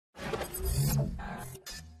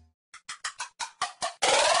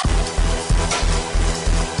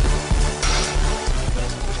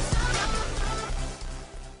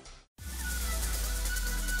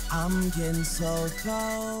I'm getting so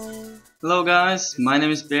cold. Hello guys, my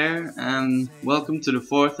name is Bear and welcome to the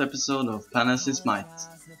 4th episode of Pandas In Smite.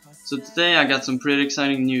 So today I got some pretty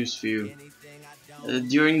exciting news for you.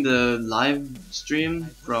 During the live stream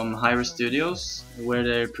from Hyra Studios, where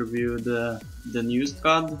they previewed the newest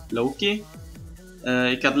god, Loki,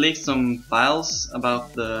 it got leaked some files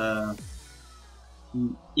about the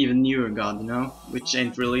even newer god, which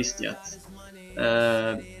ain't released yet.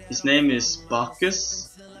 His name is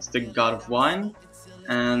Bacchus, it's the god of wine,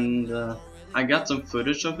 and I got some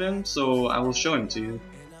footage of him, so I will show him to you.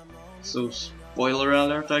 So spoiler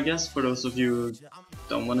alert, I guess, for those of you who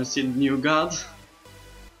don't want to see the new god.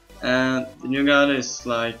 The new god is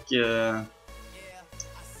like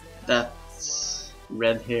that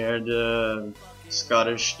red-haired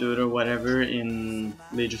Scottish dude or whatever in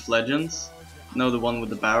League of Legends. You know, the one with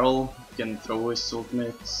the barrel, who can throw his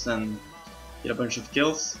ultimates and get a bunch of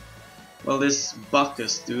kills. Well, this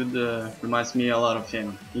Bacchus dude reminds me a lot of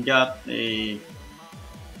him. He got a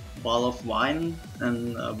bottle of wine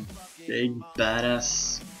and a big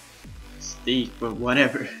badass steak or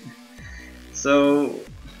whatever. So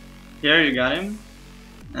here you got him,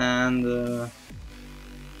 and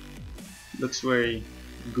looks very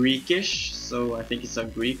Greekish, so I think it's a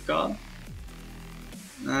Greek god.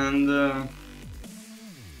 And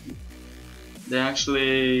they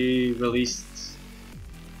actually released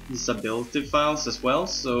his ability files as well,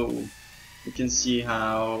 so you can see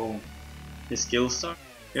how his skills are.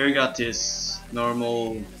 Here you got his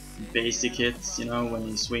normal basic hits, you know, when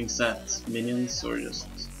he swings at minions or just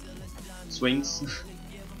swings.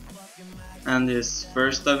 And his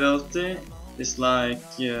first ability is like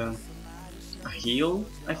a heal,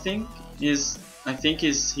 I think. I think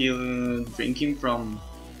he's heal drinking from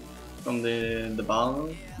the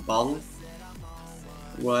bottle,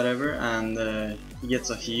 whatever, and he gets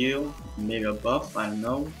a heal, maybe a buff, I don't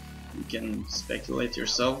know. You can speculate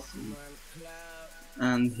yourself.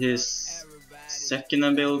 And his second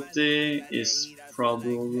ability is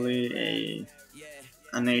probably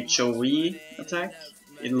an HOE attack.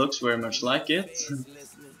 It looks very much like it.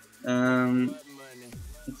 I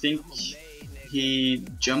think he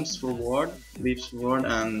jumps forward, leaps forward,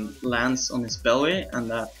 and lands on his belly,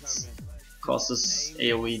 and that causes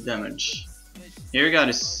AoE damage. Here you got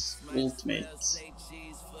his ultimate,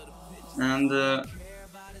 and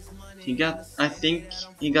I think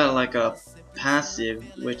he got like a passive,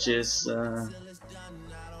 which is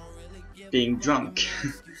being drunk.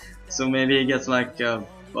 So maybe he gets like a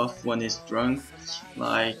buff when he's drunk,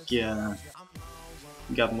 like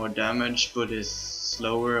got more damage but is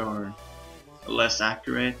slower or less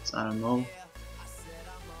accurate, I don't know.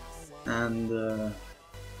 And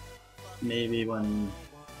maybe when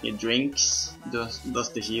he drinks, does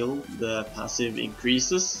the heal, the passive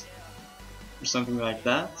increases or something like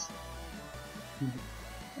that.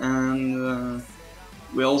 And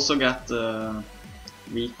we also got the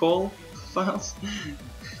recall files,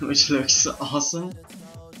 which looks awesome.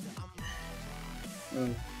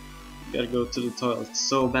 Gotta go to the toilet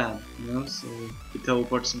so bad, you know, so he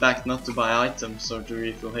teleports back not to buy items or to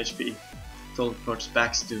refill HP. Teleports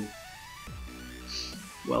back to,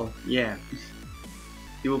 well, yeah.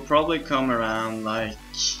 He will probably come around like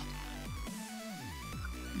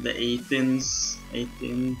the 18th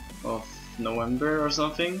of November or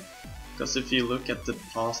something, because if you look at the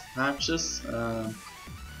past patches, it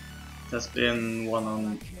has been one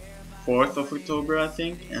on 4th of October, I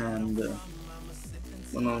think, and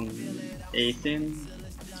one on 18th.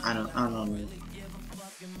 I don't know.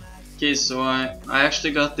 Okay, so I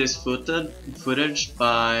actually got this footage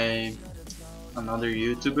by another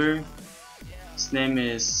YouTuber. His name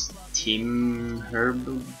is Tim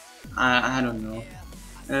Herb. I don't know.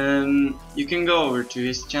 You can go over to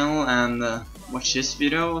his channel and watch his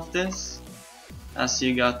video of this, as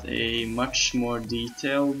he got a much more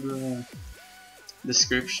detailed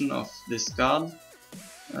description of this god.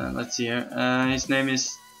 Let's see here. His name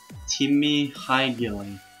is Timmy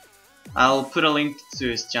Highgilly. I'll put a link to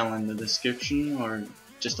his channel in the description, or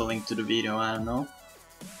just a link to the video, I don't know.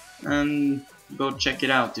 And go check it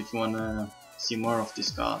out if you wanna see more of this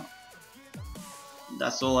god.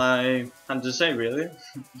 That's all I had to say, really.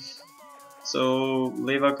 So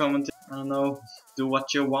leave a comment, I don't know, do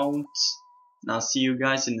what you want, and I'll see you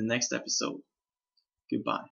guys in the next episode. Goodbye.